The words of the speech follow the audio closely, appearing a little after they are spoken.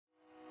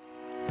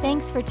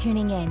Thanks for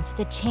tuning in to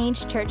the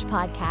Change Church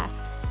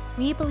podcast.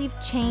 We believe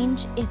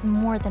change is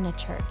more than a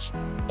church,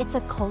 it's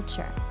a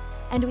culture.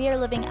 And we are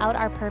living out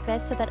our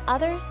purpose so that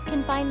others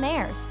can find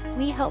theirs.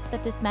 We hope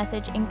that this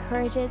message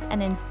encourages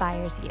and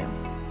inspires you.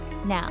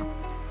 Now,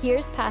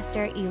 here's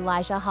Pastor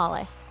Elijah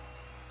Hollis.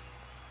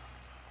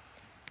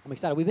 I'm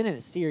excited. We've been in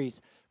a series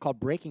called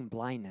Breaking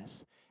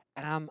Blindness,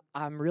 and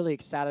I'm really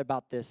excited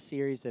about this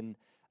series and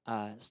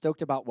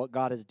stoked about what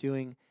God is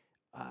doing.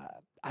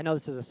 I know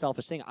this is a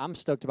selfish thing. I'm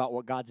stoked about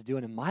what God's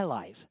doing in my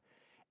life,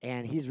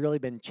 and He's really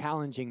been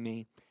challenging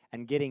me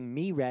and getting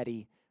me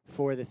ready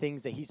for the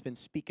things that He's been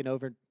speaking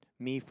over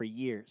me for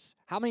years.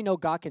 How many know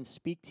God can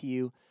speak to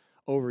you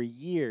over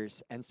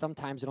years, and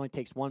sometimes it only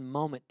takes one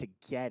moment to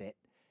get it,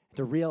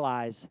 to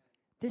realize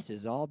this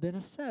has all been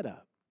a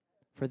setup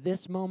for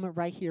this moment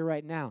right here,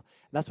 right now.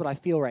 And that's what I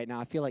feel right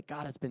now. I feel like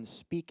God has been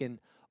speaking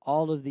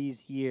all of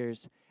these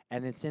years,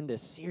 and it's in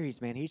this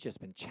series, man. He's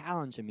just been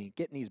challenging me,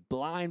 getting these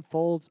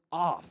blindfolds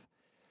off.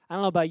 I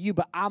don't know about you,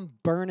 but I'm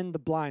burning the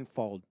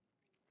blindfold.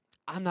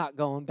 I'm not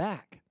going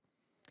back.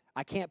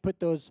 I can't put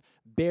those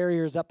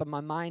barriers up in my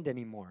mind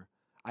anymore.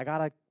 I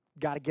gotta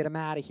get them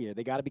out of here.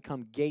 They gotta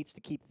become gates to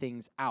keep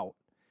things out,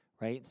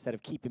 right? Instead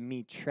of keeping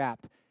me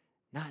trapped.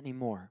 Not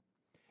anymore.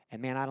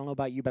 And man, I don't know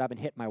about you, but I've been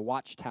hitting my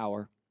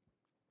watchtower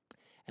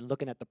and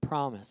looking at the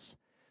promise,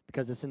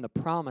 because it's in the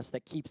promise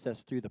that keeps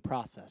us through the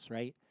process,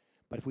 right?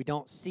 But if we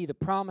don't see the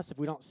promise, if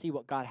we don't see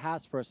what God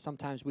has for us,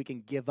 sometimes we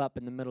can give up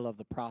in the middle of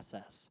the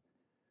process.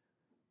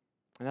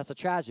 And that's a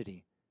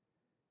tragedy.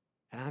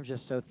 And I'm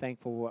just so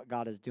thankful for what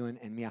God is doing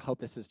in me. I hope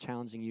this is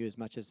challenging you as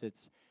much as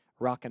it's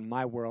rocking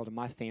my world and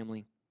my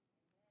family.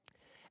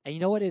 And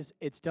you know what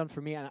it's done for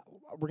me? And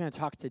we're going to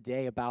talk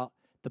today about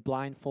the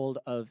blindfold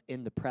of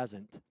in the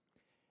present.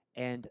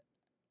 And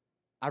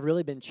I've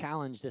really been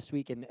challenged this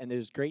week, and it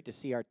was great to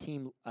see our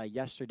team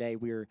yesterday.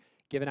 We were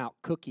giving out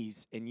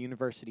cookies in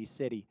University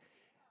City.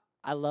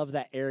 I love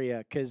that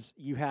area because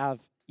you have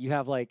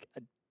like,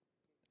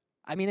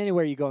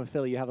 anywhere you go in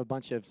Philly, you have a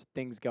bunch of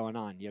things going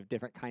on. You have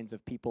different kinds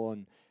of people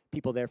and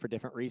people there for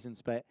different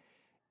reasons.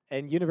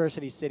 And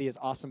University City is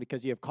awesome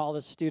because you have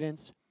college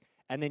students,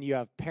 and then you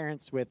have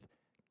parents with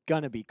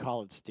gonna be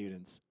college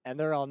students, and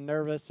they're all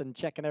nervous and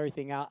checking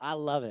everything out. I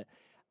love it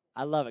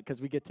because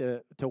we get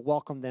to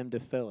welcome them to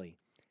Philly.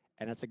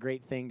 And it's a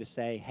great thing to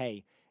say,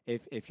 hey,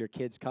 if your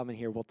kids come in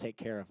here, we'll take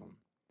care of them.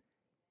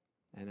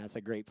 And that's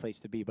a great place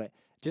to be. But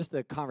just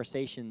the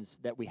conversations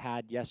that we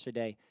had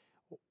yesterday,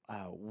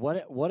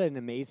 what an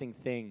amazing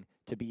thing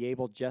to be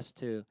able just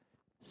to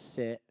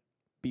sit,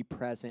 be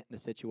present in the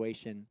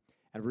situation,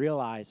 and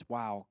realize,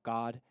 wow,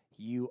 God,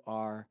 you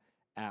are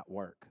at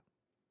work.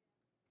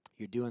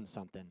 You're doing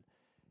something.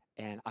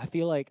 And I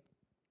feel like,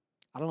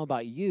 I don't know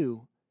about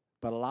you,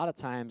 but a lot of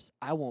times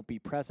I won't be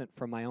present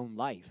for my own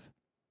life.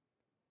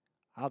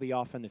 I'll be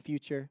off in the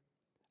future.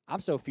 I'm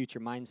so future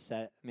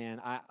mindset, man.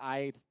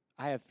 I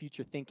have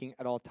future thinking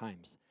at all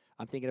times.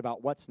 I'm thinking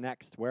about what's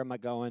next. Where am I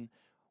going?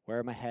 Where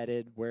am I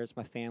headed? Where's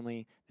my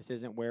family? This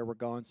isn't where we're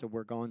going, so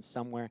we're going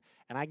somewhere.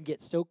 And I can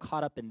get so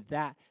caught up in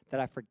that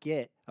I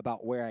forget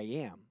about where I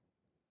am.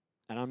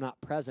 And I'm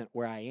not present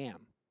where I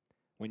am.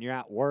 When you're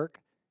at work,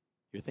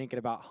 you're thinking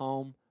about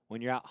home.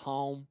 When you're at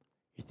home,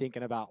 you're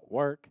thinking about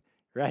work,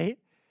 right?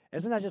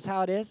 Isn't that just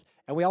how it is?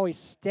 And we always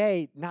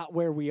stay not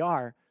where we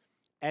are.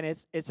 And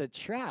it's a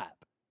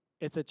trap.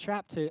 It's a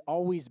trap to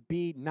always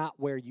be not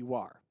where you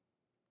are.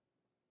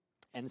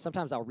 And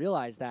sometimes I'll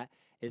realize that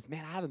is,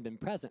 man, I haven't been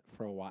present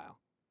for a while.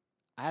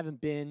 I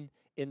haven't been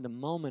in the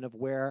moment of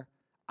where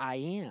I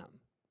am.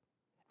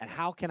 And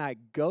how can I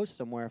go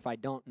somewhere if I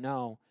don't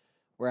know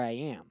where I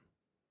am?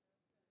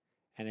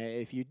 And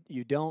if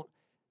you don't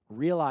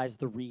realize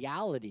the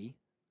reality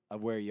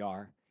of where you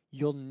are,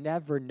 you'll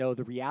never know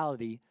the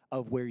reality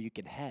of where you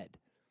can head.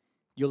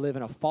 You'll live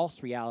in a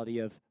false reality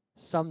of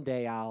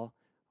someday I'll,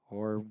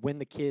 or when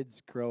the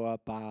kids grow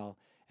up I'll,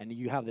 and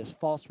you have this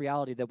false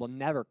reality that will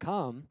never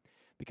come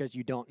because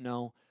you don't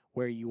know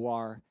where you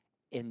are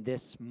in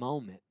this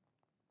moment.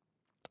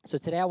 So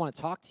today I want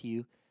to talk to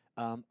you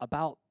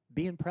about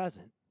being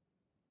present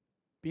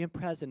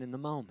in the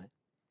moment.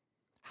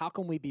 How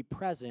can we be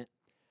present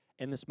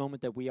in this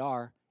moment that we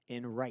are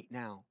in right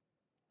now?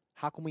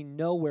 How can we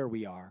know where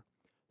we are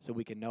so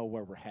we can know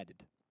where we're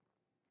headed?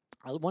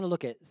 I want to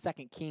look at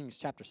 2 Kings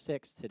chapter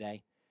 6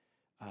 today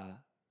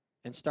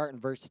and start in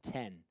verse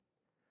 10.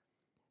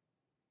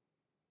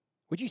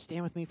 Would you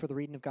stand with me for the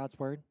reading of God's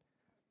word?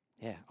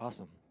 Yeah,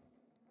 awesome.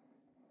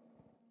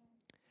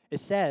 It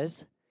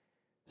says,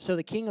 "So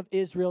the king of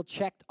Israel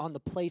checked on the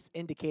place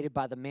indicated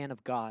by the man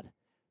of God.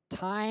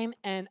 Time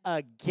and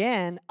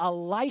again,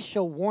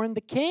 Elisha warned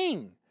the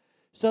king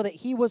so that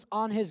he was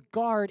on his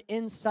guard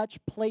in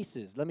such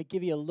places." Let me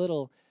give you a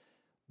little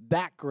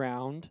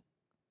background,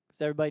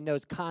 because everybody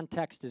knows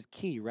context is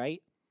key,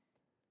 right?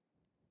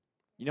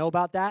 You know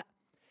about that?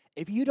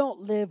 If you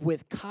don't live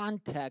with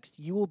context,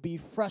 you will be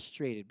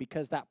frustrated,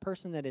 because that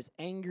person that is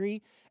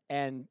angry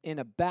and in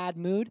a bad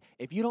mood,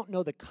 if you don't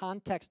know the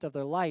context of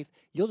their life,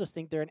 you'll just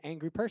think they're an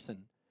angry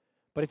person.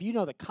 But if you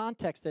know the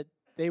context that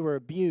they were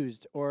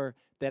abused, or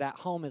that at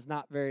home is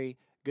not very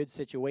good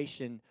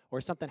situation, or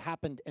something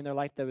happened in their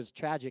life that was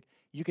tragic,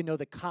 you can know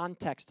the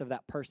context of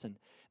that person.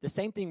 The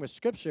same thing with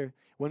Scripture.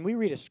 When we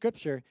read a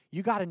Scripture,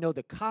 you got to know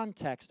the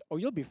context, or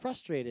you'll be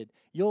frustrated.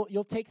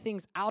 You'll take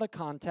things out of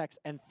context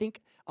and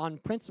think on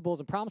principles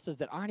and promises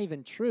that aren't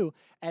even true,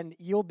 and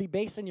you'll be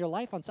basing your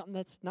life on something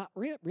that's not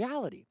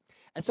reality.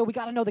 And so we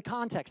got to know the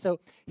context. So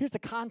here's the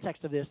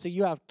context of this. So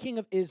you have king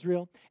of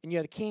Israel and you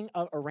have the king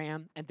of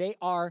Aram, and they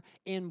are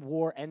in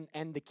war.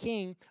 And the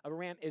king of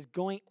Aram is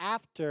going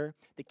after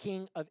the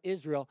king of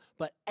Israel.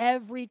 But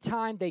every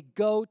time they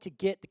go to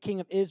get the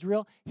king of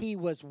Israel, he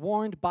was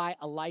warned by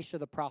Elisha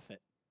the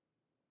prophet.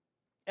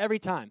 Every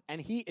time. And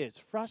he is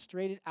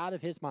frustrated out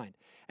of his mind.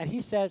 And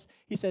he says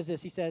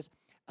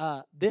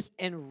this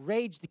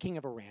enraged the king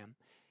of Aram.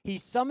 He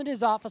summoned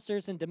his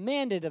officers and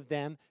demanded of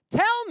them,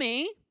 "Tell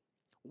me,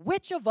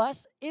 which of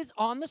us is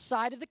on the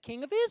side of the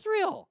king of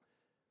Israel?"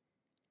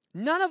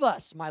 "None of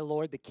us, my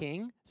lord the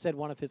king," said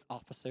one of his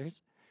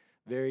officers,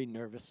 very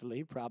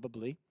nervously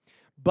probably.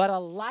 "But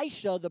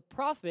Elisha the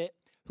prophet,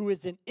 who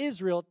is in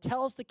Israel,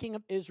 tells the king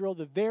of Israel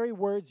the very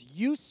words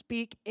you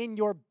speak in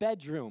your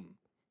bedroom."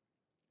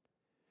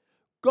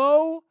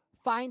 "Go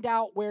find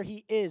out where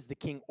he is," the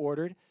king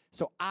ordered,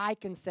 "so I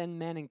can send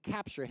men and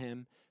capture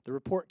him." The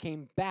report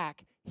came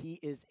back, "He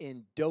is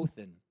in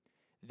Dothan."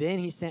 Then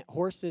he sent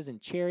horses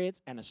and chariots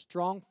and a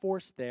strong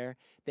force there.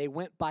 They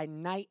went by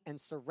night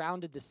and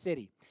surrounded the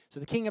city.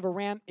 So the king of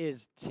Aram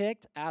is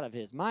ticked out of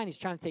his mind. He's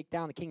trying to take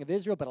down the king of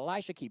Israel, but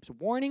Elisha keeps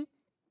warning.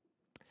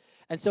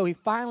 And so he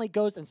finally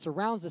goes and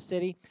surrounds the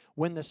city.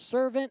 When the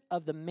servant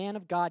of the man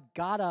of God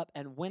got up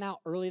and went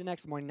out early the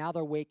next morning, now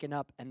they're waking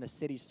up and the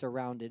city's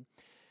surrounded.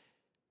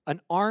 An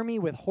army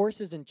with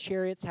horses and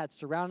chariots had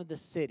surrounded the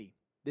city.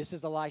 This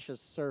is Elisha's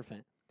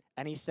servant.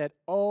 And he said,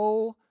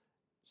 "Oh,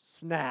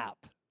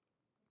 snap."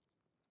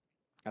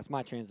 That's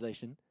my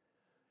translation.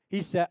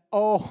 He said,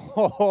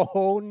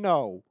 "Oh,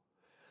 no.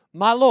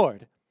 My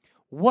Lord,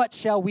 what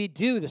shall we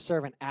do?" the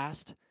servant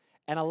asked.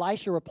 And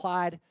Elisha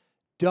replied,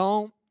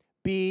 "Don't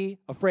be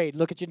afraid."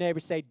 Look at your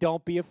neighbor, say,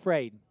 "Don't be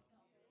afraid."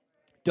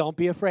 Don't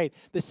be afraid.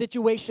 The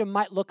situation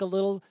might look a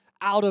little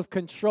out of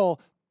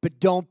control, but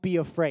don't be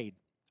afraid,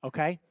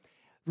 okay?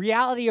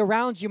 Reality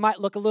around you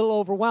might look a little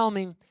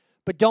overwhelming,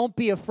 but don't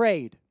be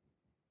afraid.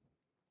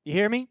 You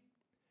hear me?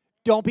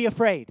 Don't be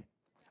afraid.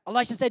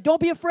 Elisha said,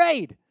 "Don't be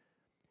afraid.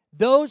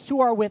 Those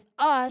who are with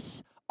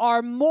us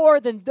are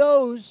more than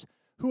those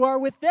who are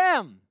with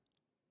them."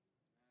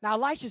 Now,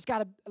 Elisha's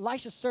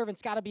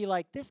servant's got to be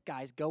like, "This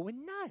guy's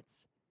going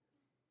nuts.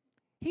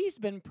 He's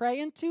been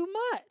praying too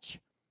much."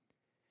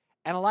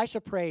 And Elisha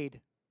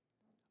prayed,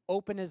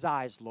 "Open his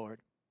eyes,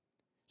 Lord,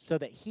 so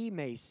that he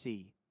may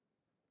see."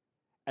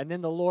 And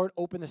then the Lord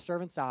opened the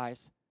servant's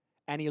eyes,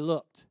 and he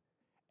looked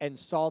and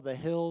saw the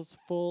hills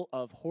full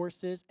of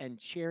horses and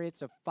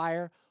chariots of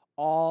fire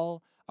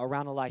all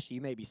around Elisha.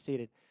 You may be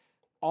seated.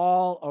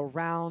 All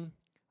around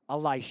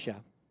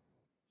Elisha.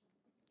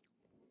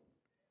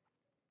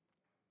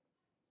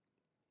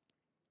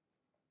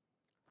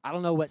 I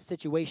don't know what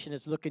situation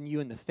is looking you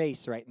in the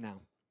face right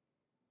now.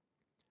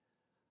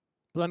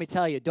 But let me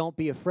tell you, don't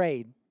be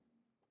afraid.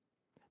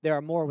 There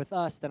are more with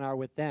us than are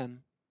with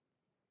them.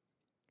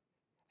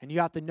 And you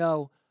have to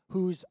know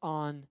who's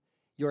on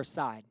your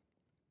side.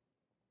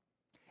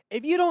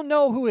 If you don't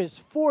know who is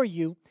for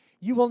you,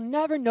 you will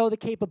never know the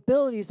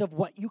capabilities of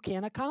what you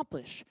can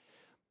accomplish.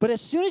 But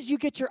as soon as you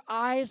get your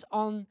eyes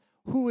on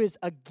who is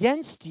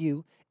against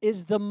you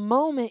is the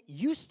moment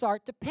you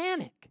start to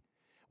panic.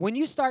 When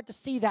you start to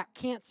see that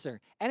cancer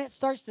and it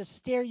starts to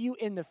stare you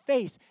in the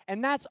face,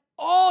 and that's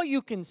all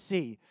you can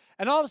see.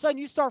 And all of a sudden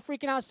you start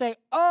freaking out and say,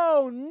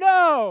 "Oh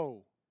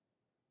no,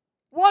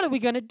 what are we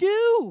going to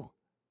do?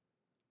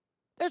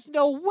 There's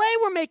no way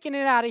we're making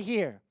it out of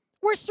here.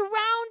 We're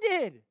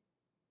surrounded."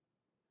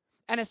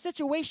 And a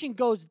situation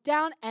goes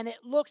down and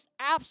it looks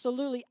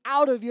absolutely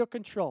out of your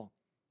control.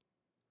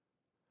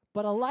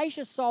 But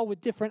Elisha saw with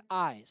different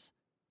eyes.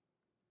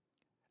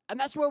 And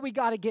that's where we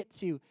got to get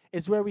to,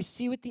 is where we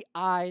see with the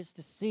eyes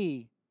to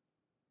see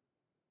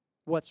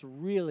what's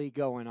really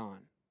going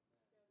on.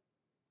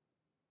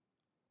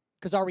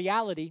 Because our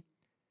reality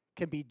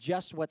can be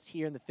just what's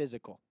here in the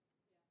physical.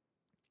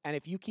 And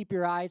if you keep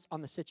your eyes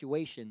on the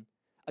situation,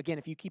 again,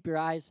 if you keep your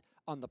eyes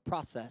on the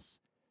process,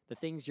 the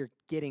things you're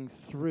getting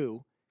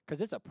through,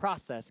 because it's a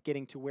process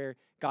getting to where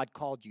God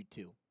called you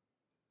to.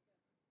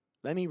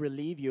 Let me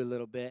relieve you a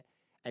little bit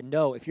and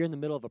know if you're in the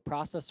middle of a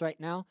process right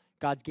now,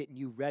 God's getting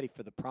you ready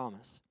for the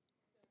promise.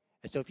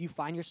 And so if you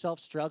find yourself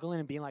struggling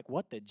and being like,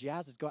 "What the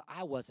jazz is going?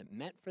 I wasn't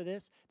meant for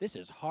this. This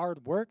is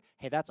hard work."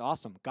 Hey, that's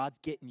awesome. God's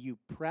getting you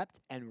prepped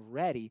and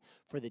ready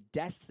for the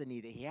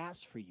destiny that he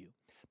has for you.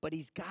 But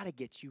he's got to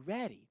get you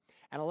ready.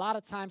 And a lot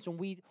of times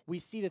when we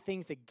see the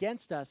things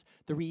against us,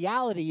 the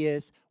reality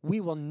is we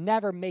will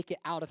never make it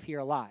out of here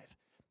alive.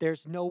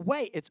 There's no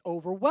way. It's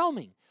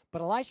overwhelming.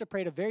 But Elisha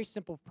prayed a very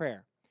simple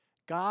prayer.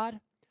 God,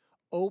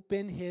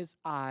 open his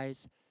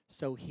eyes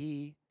so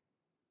he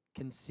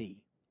can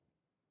see.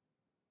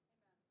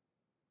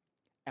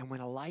 And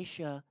when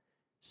Elisha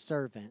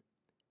servant,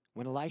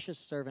 when Elisha's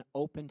servant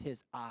opened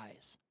his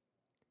eyes,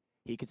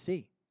 he could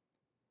see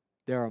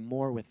there are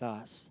more with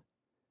us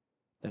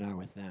than are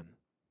with them.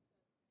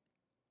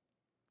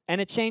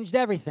 And it changed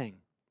everything.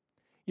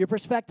 Your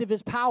perspective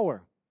is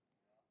power.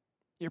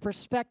 Your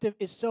perspective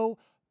is so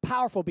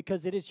powerful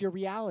because it is your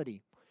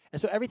reality.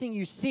 And so everything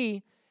you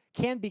see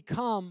can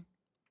become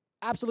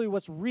absolutely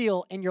what's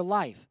real in your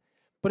life.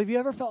 But have you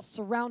ever felt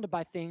surrounded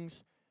by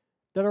things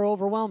that are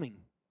overwhelming?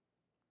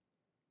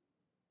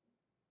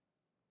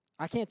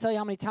 I can't tell you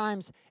how many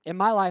times in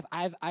my life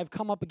I've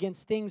come up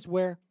against things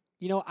where,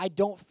 I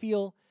don't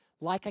feel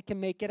like I can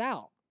make it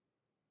out.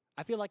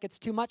 I feel like it's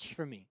too much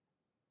for me.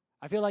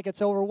 I feel like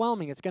it's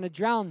overwhelming. It's going to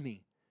drown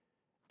me.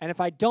 And if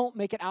I don't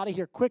make it out of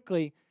here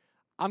quickly,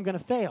 I'm going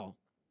to fail.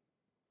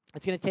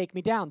 It's going to take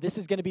me down. This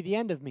is going to be the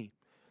end of me.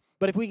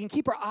 But if we can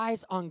keep our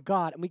eyes on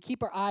God and we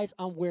keep our eyes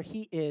on where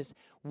He is,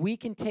 we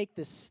can take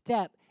the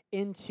step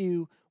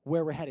into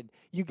where we're headed.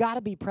 You got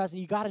to be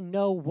present. You got to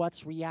know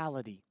what's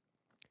reality.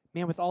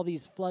 Man, with all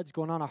these floods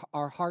going on,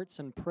 our hearts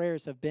and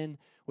prayers have been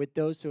with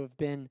those who have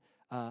been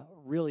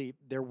really,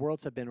 their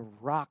worlds have been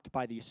rocked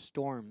by these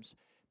storms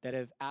that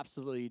have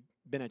absolutely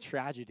been a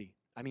tragedy.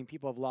 I mean,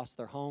 people have lost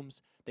their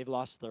homes. They've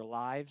lost their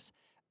lives.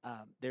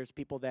 There's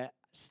people that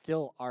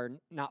still are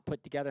not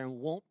put together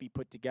and won't be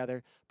put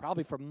together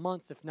probably for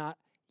months, if not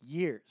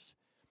years.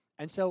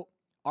 And so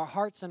our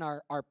hearts and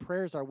our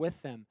prayers are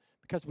with them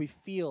because we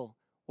feel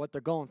what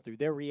they're going through.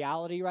 Their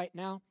reality right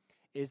now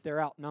is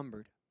they're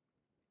outnumbered.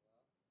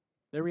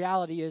 The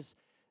reality is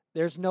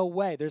there's no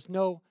way, there's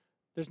no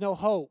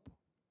hope.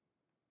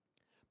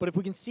 But if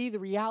we can see the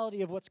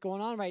reality of what's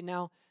going on right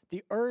now,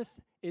 the earth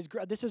is,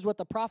 this is what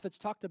the prophets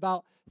talked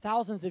about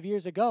thousands of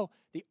years ago.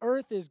 The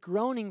earth is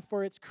groaning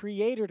for its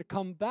creator to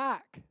come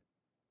back.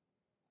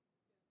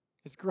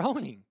 It's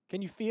groaning.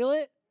 Can you feel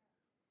it?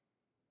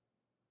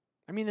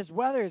 I mean, this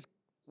weather is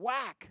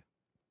whack.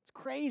 It's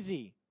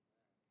crazy.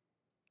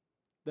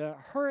 The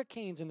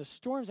hurricanes and the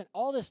storms and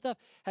all this stuff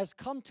has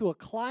come to a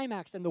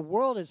climax, and the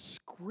world is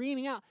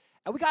screaming out.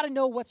 And we got to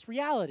know what's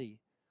reality.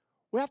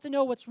 We have to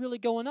know what's really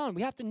going on.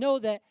 We have to know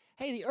that,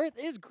 hey, the earth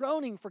is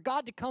groaning for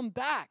God to come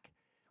back.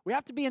 We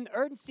have to be in the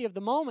urgency of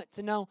the moment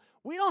to know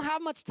we don't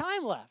have much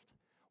time left.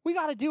 We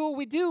got to do what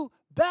we do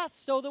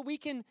best so that we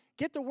can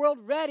get the world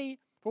ready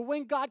for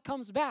when God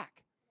comes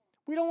back.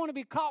 We don't want to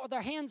be caught with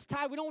our hands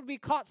tied. We don't want to be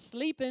caught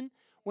sleeping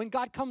when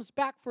God comes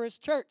back for His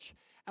church.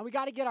 And we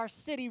got to get our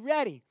city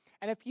ready.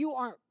 And if you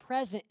aren't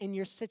present in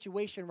your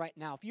situation right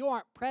now, if you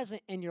aren't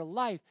present in your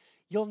life,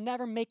 you'll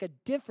never make a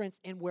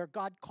difference in where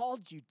God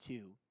called you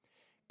to.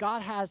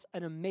 God has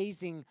an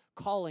amazing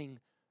calling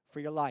for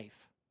your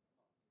life.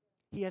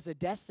 He has a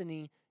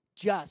destiny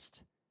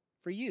just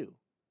for you.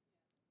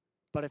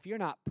 But if you're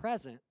not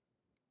present,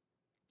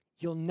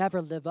 you'll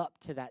never live up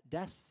to that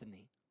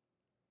destiny.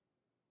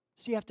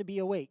 So you have to be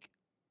awake.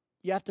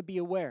 You have to be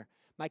aware.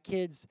 My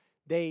kids,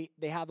 they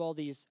have all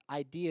these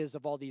ideas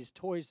of all these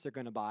toys they're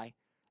going to buy.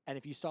 And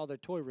if you saw their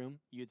toy room,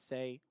 you'd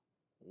say,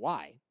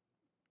 why?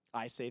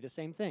 I say the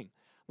same thing.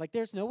 Like,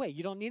 there's no way.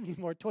 You don't need any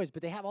more toys.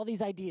 But they have all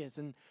these ideas,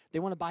 and they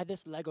want to buy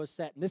this Lego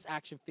set and this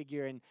action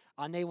figure. And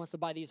Ane wants to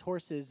buy these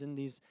horses and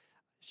these.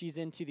 She's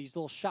into these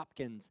little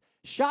Shopkins.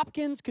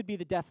 Shopkins could be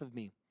the death of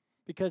me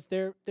because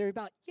they're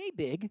about yay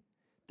big.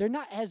 They're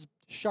not as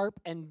sharp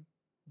and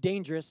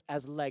dangerous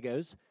as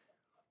Legos,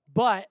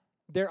 but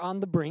they're on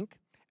the brink,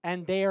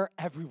 and they are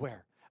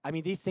everywhere. I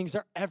mean, these things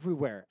are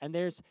everywhere, and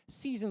there's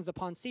seasons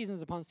upon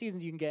seasons upon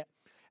seasons you can get,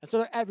 and so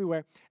they're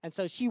everywhere. And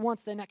so she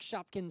wants the next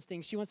Shopkins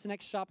thing. She wants the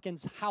next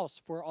Shopkins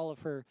house for all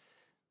of her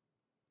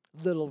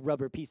little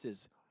rubber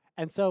pieces.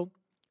 And so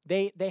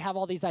they have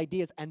all these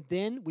ideas, and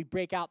then we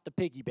break out the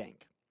piggy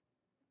bank.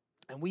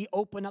 And we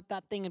open up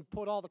that thing and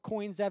put all the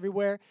coins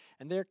everywhere,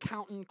 and they're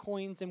counting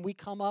coins, and we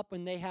come up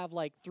and they have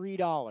like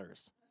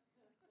 $3,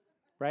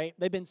 right?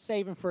 They've been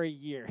saving for a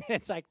year.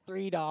 It's like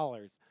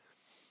 $3.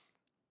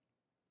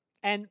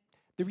 And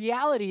the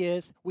reality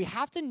is we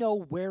have to know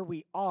where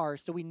we are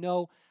so we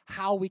know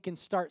how we can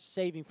start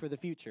saving for the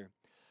future.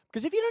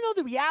 Because if you don't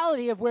know the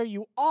reality of where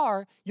you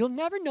are, you'll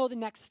never know the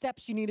next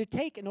steps you need to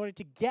take in order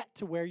to get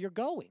to where you're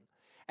going.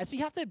 And so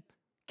you have to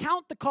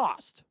count the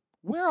cost.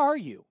 Where are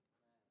you?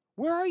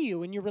 Where are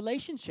you in your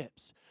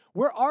relationships?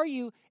 Where are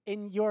you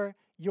in your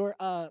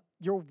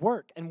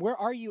work? And where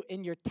are you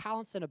in your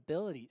talents and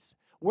abilities?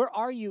 Where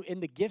are you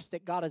in the gifts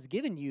that God has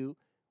given you?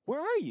 Where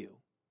are you?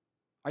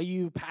 Are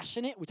you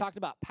passionate? We talked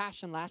about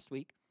passion last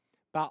week,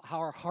 about how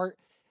our heart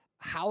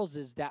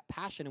houses that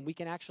passion, and we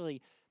can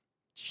actually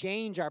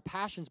change our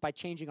passions by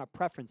changing our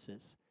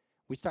preferences.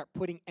 We start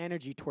putting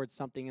energy towards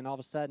something, and all of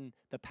a sudden,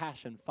 the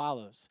passion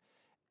follows.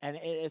 And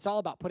it's all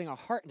about putting our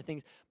heart into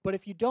things. But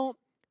if you don't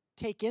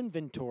take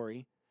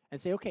inventory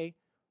and say, okay,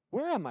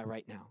 where am I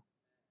right now?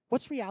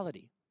 What's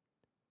reality?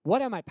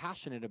 What am I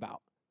passionate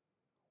about?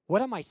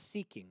 What am I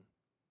seeking?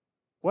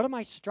 What am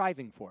I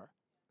striving for?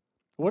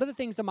 What are the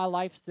things in my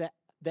life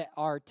that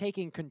are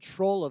taking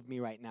control of me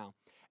right now?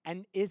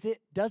 And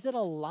does it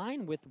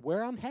align with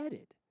where I'm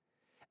headed?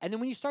 And then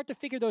when you start to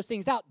figure those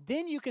things out,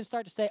 then you can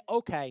start to say,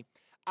 okay,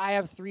 I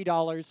have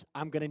 $3.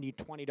 I'm going to need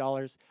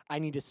 $20. I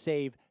need to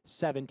save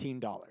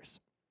 $17.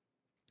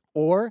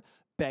 Or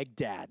beg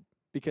dad,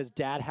 because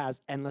dad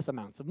has endless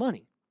amounts of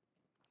money.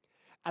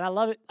 And I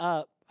love it.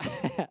 I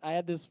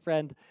had this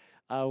friend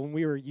when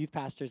we were youth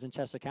pastors in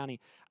Chester County.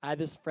 I had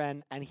this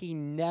friend, and he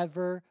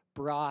never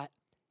brought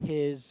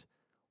his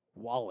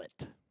wallet.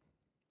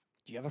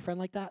 Do you have a friend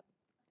like that?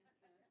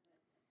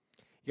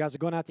 You guys are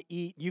going out to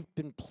eat. You've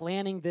been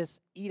planning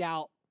this eat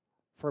out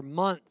for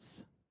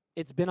months.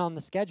 It's been on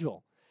the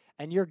schedule.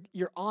 And you're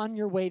on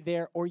your way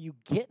there, or you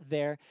get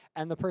there,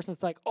 and the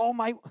person's like, oh,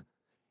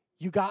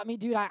 you got me,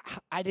 dude?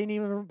 I didn't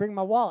even bring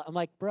my wallet. I'm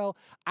like, bro,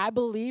 I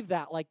believe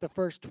that like the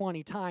first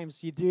 20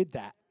 times you did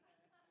that.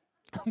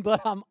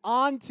 But I'm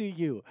on to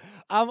you.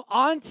 I'm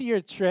on to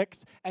your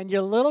tricks and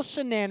your little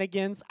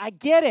shenanigans. I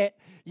get it.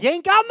 You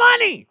ain't got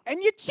money,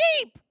 and you're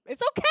cheap.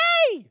 It's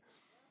okay.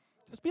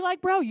 Just be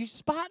like, bro, you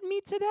spotting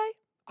me today?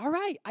 All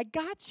right, I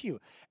got you.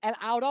 And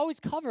I would always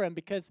cover him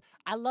because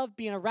I love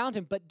being around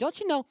him. But don't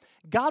you know,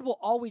 God will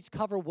always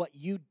cover what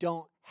you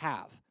don't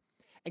have.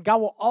 And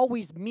God will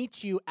always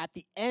meet you at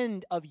the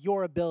end of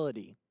your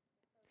ability.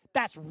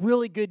 That's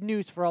really good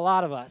news for a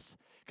lot of us.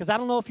 Because I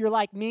don't know if you're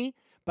like me,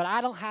 but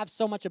I don't have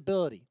so much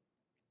ability.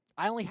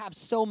 I only have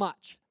so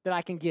much that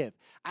I can give.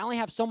 I only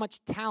have so much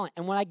talent.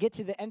 And when I get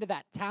to the end of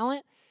that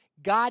talent,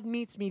 God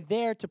meets me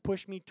there to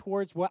push me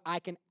towards what I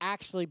can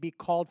actually be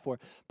called for.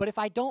 But if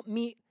I don't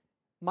meet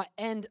my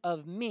end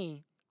of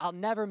me, I'll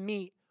never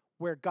meet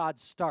where God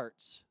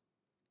starts.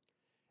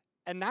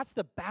 And that's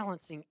the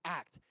balancing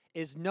act,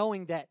 is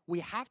knowing that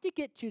we have to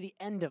get to the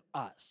end of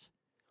us.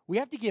 We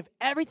have to give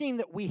everything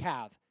that we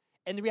have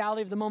in the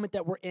reality of the moment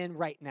that we're in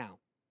right now.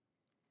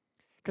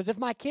 Because if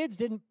my kids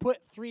didn't put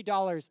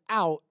 $3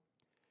 out,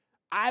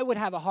 I would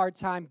have a hard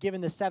time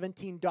giving the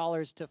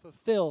 $17 to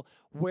fulfill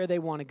where they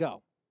want to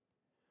go.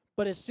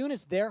 But as soon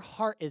as their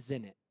heart is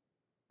in it,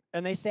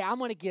 and they say, I'm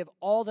going to give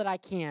all that I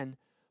can,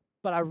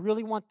 but I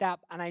really want that,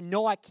 and I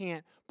know I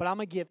can't, but I'm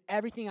going to give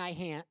everything I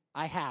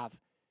have.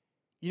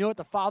 You know what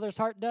the Father's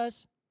heart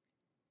does?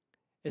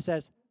 It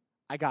says,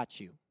 I got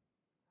you.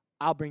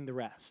 I'll bring the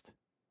rest.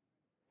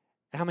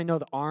 And how many know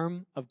the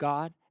arm of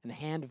God and the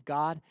hand of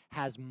God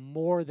has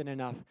more than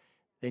enough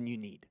than you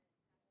need?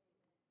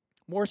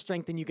 More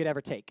strength than you could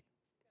ever take.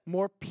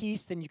 More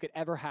peace than you could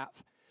ever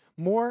have.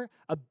 More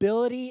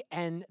ability,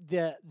 and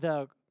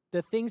the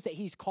things that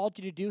he's called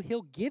you to do,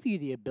 he'll give you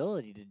the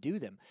ability to do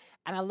them.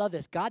 And I love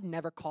this. God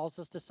never calls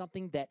us to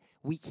something that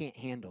we can't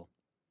handle.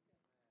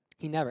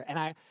 He never. And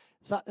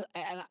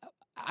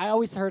I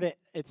always heard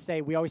it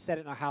say, we always said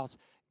it in our house,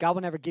 God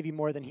will never give you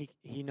more than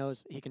he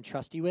knows he can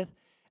trust you with.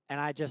 And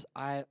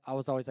I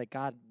was always like,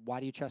 God, why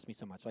do you trust me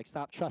so much? Like,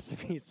 stop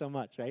trusting me so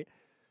much, right?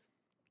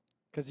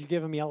 Because you're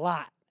giving me a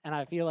lot, and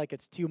I feel like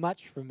it's too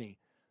much for me.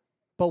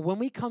 But when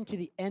we come to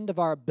the end of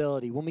our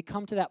ability, when we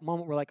come to that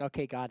moment, we're like,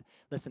 okay, God,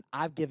 listen,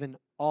 I've given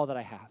all that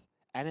I have,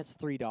 and it's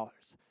 $3.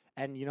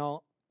 And, you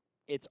know,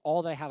 it's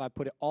all that I have. I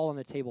put it all on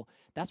the table.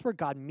 That's where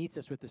God meets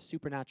us with the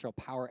supernatural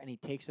power, and he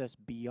takes us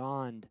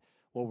beyond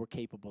what we're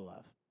capable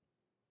of.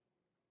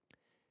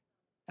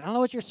 And I don't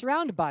know what you're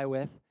surrounded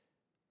with,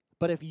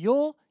 but if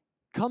you'll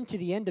come to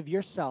the end of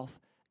yourself,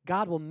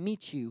 God will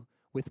meet you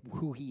with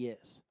who he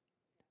is.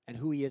 And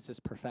who he is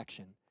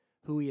perfection.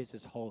 Who he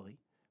is holy.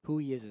 Who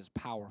he is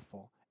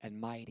powerful and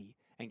mighty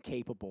and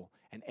capable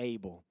and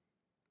able.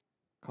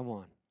 Come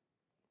on.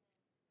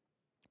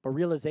 But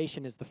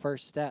realization is the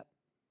first step.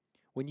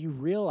 When you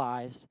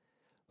realize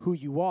who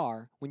you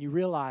are, when you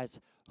realize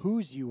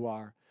whose you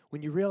are,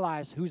 when you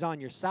realize who's on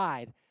your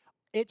side,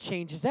 it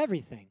changes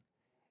everything.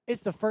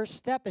 It's the first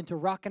step into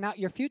rocking out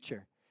your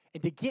future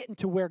and to get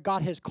into where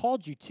God has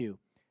called you to.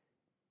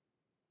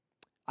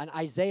 On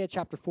Isaiah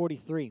chapter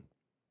 43,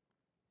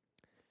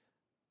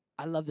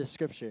 I love this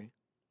scripture.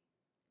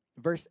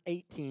 Verse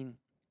 18,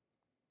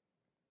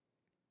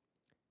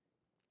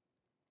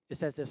 it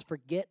says this,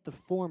 forget the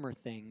former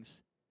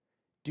things.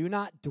 Do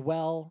not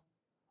dwell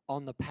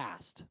on the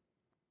past.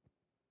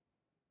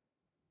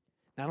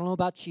 Now, I don't know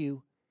about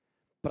you,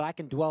 but I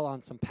can dwell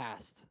on some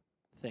past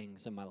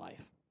things in my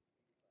life.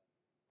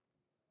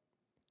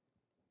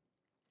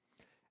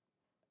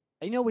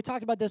 And you know, we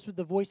talked about this with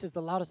the voices,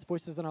 the loudest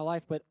voices in our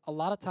life, but a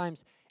lot of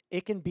times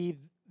it can be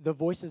the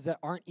voices that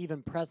aren't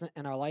even present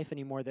in our life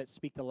anymore that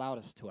speak the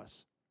loudest to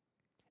us.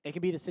 It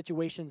can be the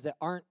situations that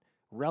aren't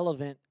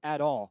relevant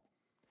at all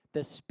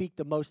that speak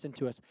the most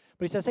into us.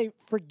 But he says, hey,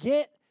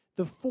 forget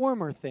the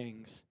former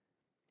things.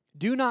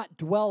 Do not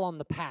dwell on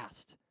the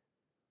past.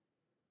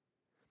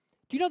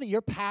 Do you know that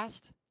your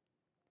past,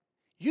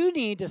 you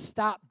need to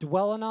stop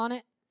dwelling on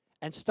it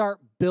and start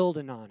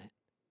building on it.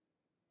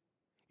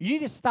 You need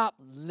to stop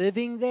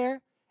living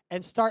there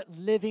and start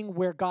living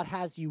where God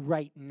has you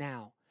right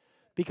now.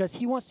 Because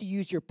he wants to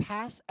use your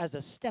past as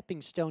a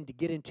stepping stone to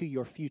get into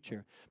your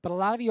future. But a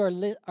lot of you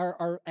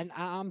are, and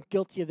I'm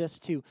guilty of this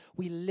too,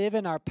 we live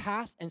in our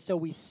past, and so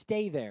we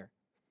stay there.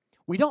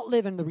 We don't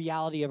live in the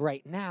reality of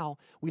right now.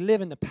 We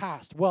live in the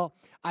past. Well,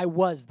 I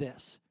was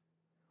this.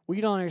 Well,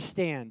 you don't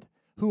understand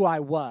who I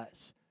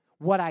was,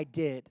 what I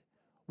did,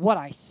 what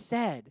I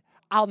said.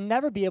 I'll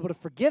never be able to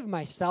forgive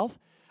myself.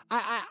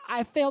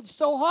 I failed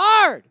so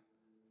hard.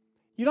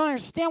 You don't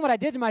understand what I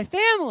did to my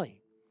family.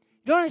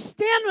 You don't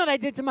understand what I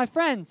did to my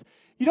friends.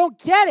 You don't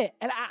get it.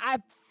 And I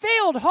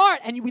failed hard.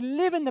 And we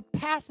live in the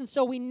past, and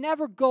so we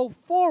never go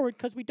forward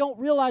because we don't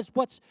realize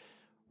what's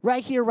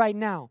right here, right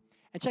now.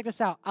 And check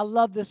this out. I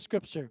love this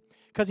scripture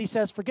because he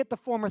says, forget the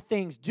former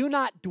things. Do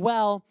not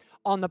dwell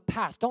on the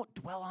past. Don't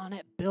dwell on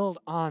it. Build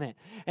on it.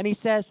 And he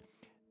says,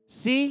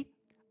 see,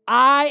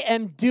 I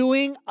am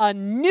doing a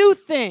new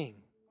thing.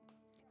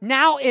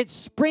 Now it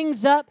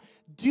springs up.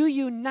 Do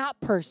you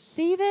not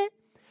perceive it?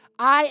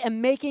 I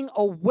am making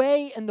a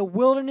way in the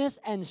wilderness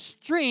and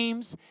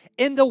streams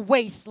in the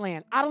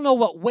wasteland. I don't know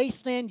what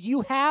wasteland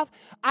you have.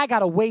 I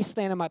got a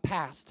wasteland in my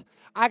past.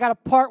 I got a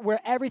part where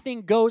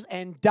everything goes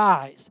and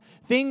dies.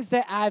 Things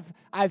that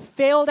I've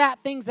failed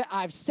at, things that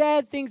I've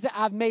said, things that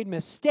I've made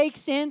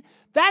mistakes in.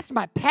 That's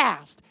my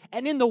past.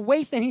 And in the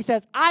wasteland, he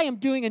says, I am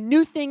doing a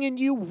new thing in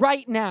you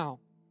right now.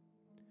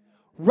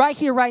 Right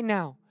here, right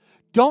now.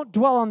 Don't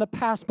dwell on the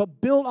past,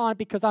 but build on it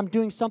because I'm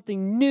doing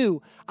something new.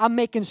 I'm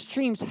making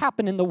streams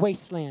happen in the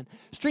wasteland.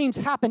 Streams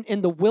happen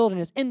in the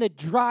wilderness, in the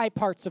dry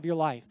parts of your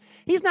life.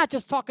 He's not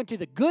just talking to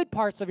the good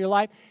parts of your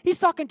life. He's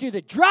talking to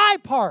the dry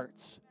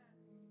parts.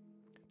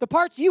 The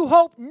parts you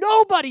hope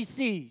nobody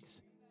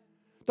sees.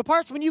 The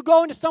parts when you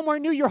go into somewhere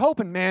new, you're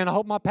hoping, man, I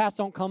hope my past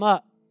don't come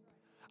up.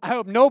 I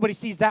hope nobody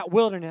sees that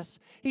wilderness.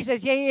 He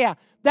says, yeah,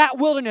 that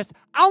wilderness,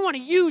 I want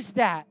to use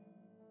that.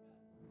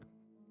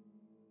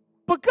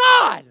 But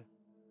God,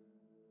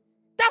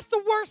 that's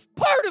the worst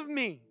part of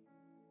me.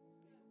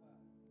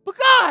 But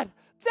God,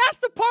 that's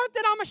the part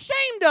that I'm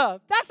ashamed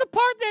of. That's the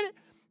part that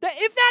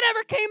if that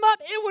ever came up,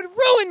 it would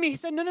ruin me. He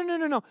said,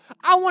 no.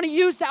 I want to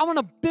use that. I want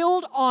to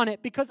build on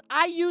it because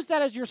I use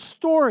that as your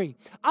story.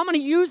 I'm going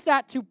to use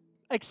that to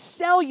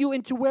excel you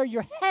into where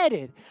you're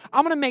headed.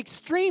 I'm going to make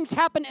streams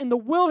happen in the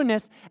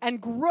wilderness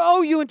and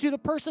grow you into the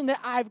person that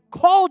I've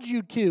called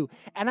you to.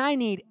 And I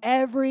need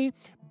every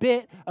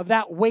bit of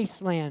that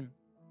wasteland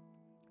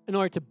in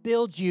order to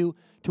build you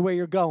to where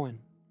you're going.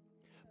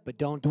 But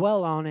don't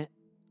dwell on it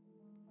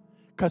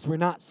because we're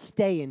not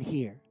staying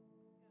here.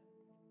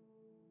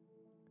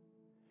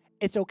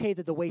 It's okay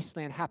that the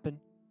wasteland happened,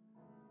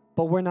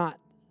 but we're not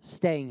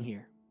staying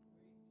here.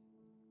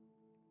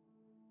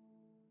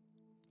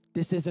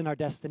 This isn't our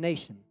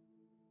destination.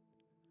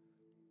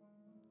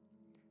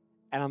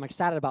 And I'm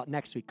excited about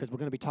next week because we're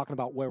going to be talking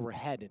about where we're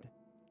headed.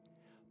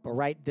 But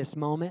right this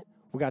moment,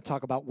 we got to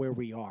talk about where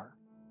we are.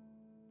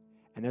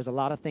 And there's a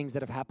lot of things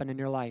that have happened in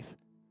your life.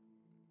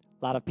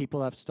 A lot of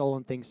people have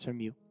stolen things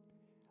from you.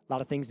 A lot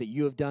of things that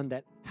you have done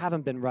that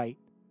haven't been right.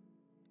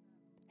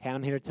 And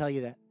I'm here to tell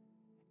you that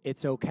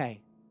it's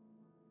okay.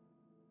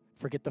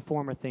 Forget the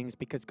former things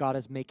because God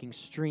is making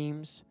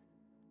streams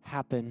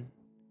happen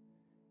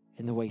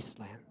in the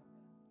wasteland.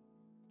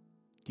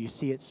 Do you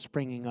see it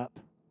springing up?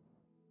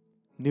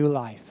 New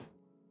life.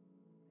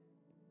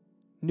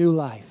 New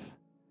life.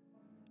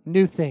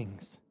 New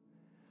things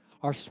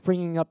are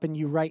springing up in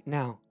you right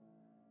now.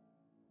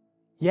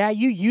 Yeah,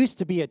 you used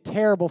to be a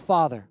terrible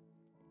father.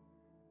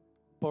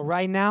 But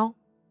right now,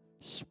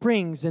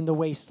 spring's in the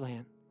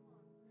wasteland.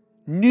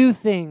 New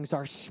things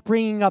are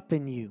springing up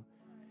in you.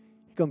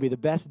 You're going to be the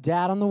best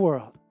dad in the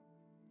world.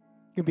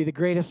 You're going to be the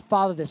greatest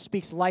father that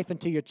speaks life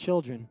into your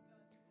children.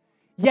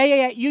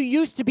 Yeah. You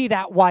used to be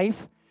that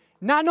wife.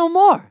 Not no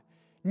more.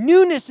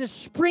 Newness is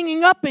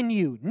springing up in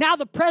you. Now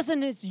the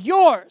present is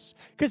yours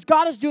because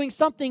God is doing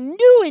something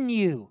new in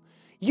you.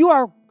 You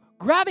are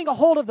grabbing a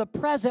hold of the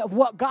present of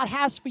what God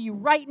has for you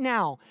right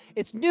now.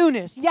 It's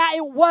newness. Yeah,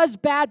 it was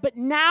bad, but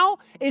now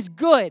is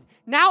good.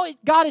 Now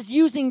God is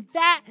using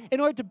that in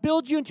order to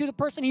build you into the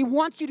person He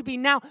wants you to be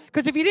now.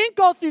 Because if you didn't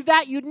go through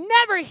that, you'd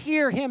never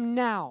hear Him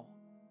now.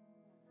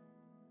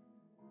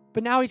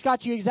 But now He's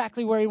got you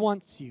exactly where He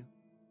wants you.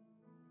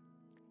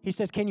 He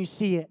says, can you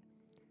see it?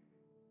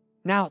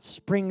 Now it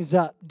springs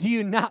up. Do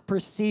you not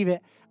perceive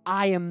it?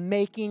 I am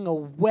making a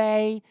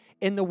way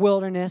in the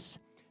wilderness,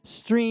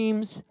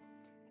 streams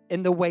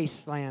in the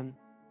wasteland.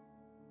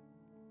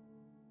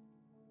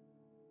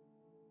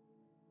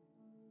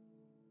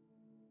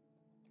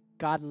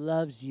 God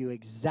loves you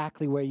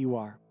exactly where you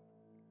are.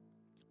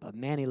 But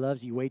man, He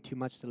loves you way too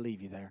much to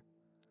leave you there.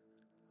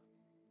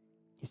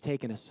 He's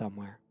taking us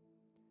somewhere.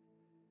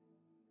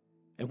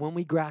 And when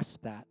we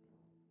grasp that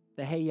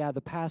hey, yeah, the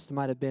past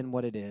might have been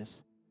what it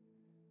is,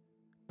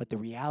 but the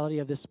reality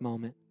of this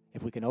moment,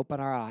 if we can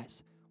open our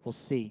eyes, we'll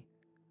see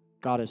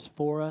God is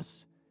for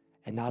us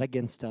and not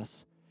against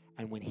us.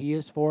 And when He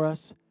is for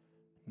us,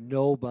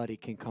 nobody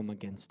can come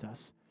against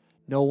us.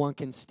 No one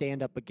can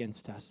stand up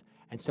against us.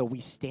 And so we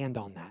stand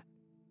on that.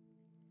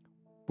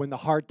 When the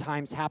hard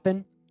times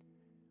happen,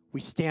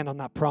 we stand on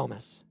that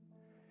promise.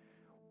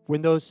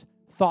 When those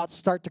thoughts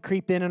start to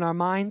creep in our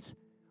minds,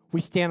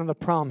 we stand on the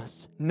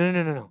promise.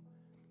 No.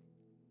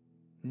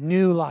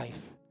 New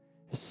life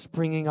is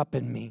springing up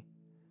in me.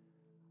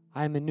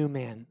 I am a new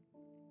man.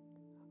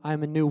 I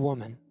am a new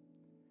woman.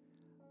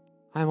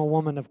 I am a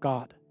woman of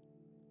God.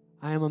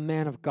 I am a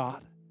man of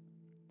God.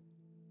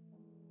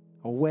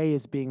 A way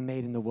is being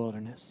made in the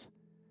wilderness.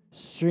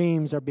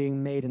 Streams are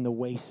being made in the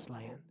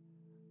wasteland.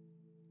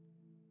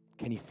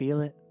 Can you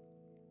feel it?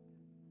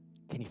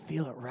 Can you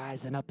feel it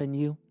rising up in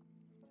you?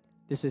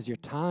 This is your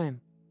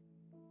time.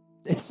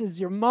 This is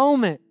your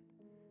moment.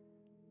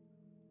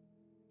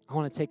 I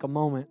want to take a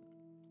moment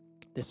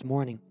this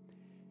morning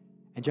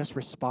and just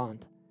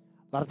respond.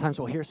 A lot of times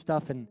we'll hear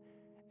stuff and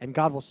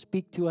God will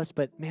speak to us,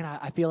 but man,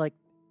 I feel like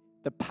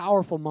the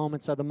powerful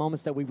moments are the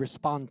moments that we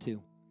respond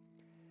to.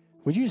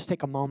 Would you just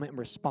take a moment and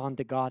respond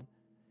to God?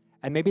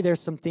 And maybe there's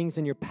some things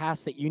in your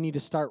past that you need to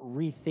start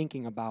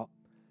rethinking about.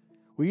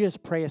 Will you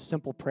just pray a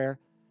simple prayer?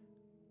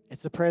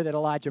 It's the prayer that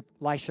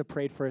Elisha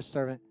prayed for his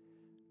servant.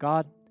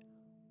 God,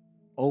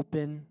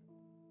 open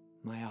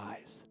my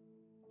eyes.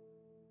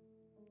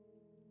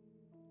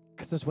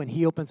 Because it's when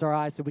he opens our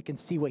eyes that we can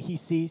see what he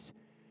sees.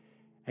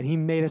 And he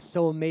made us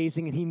so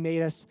amazing, and he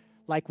made us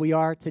like we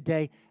are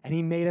today, and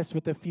he made us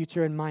with the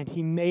future in mind.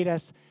 He made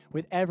us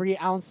with every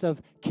ounce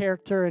of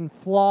character and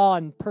flaw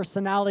and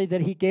personality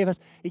that he gave us.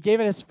 He gave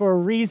it us for a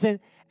reason,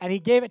 and he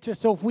gave it to us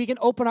so if we can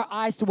open our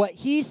eyes to what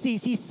he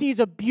sees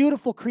a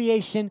beautiful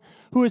creation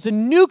who is a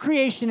new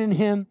creation in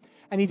him,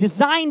 and he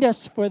designed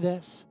us for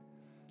this.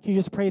 Can you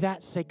just pray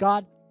that? Say,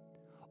 God,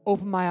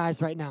 open my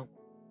eyes right now.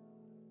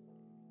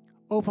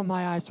 Open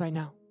my eyes right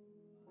now.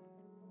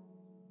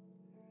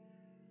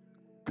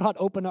 God,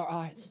 open our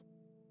eyes.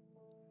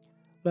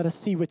 Let us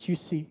see what you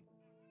see.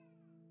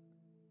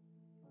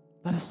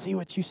 Let us see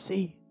what you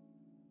see.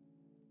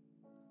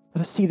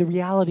 Let us see the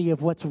reality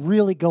of what's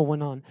really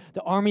going on.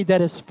 The army that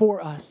is for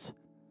us.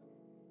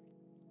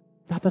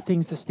 Not the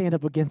things that stand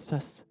up against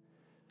us.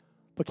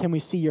 But can we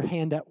see your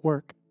hand at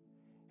work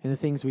in the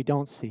things we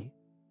don't see?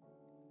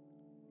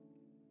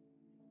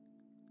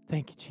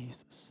 Thank you,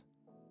 Jesus.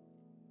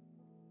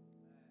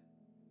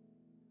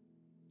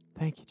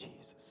 Thank you,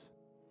 Jesus.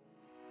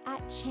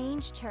 At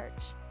Change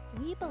Church,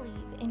 we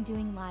believe in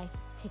doing life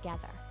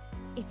together.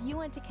 If you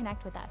want to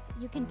connect with us,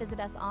 you can visit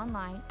us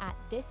online at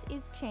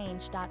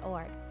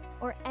thisischange.org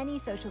or any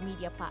social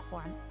media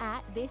platform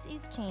at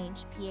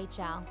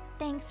thisischangephl.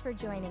 Thanks for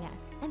joining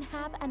us and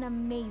have an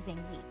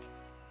amazing week.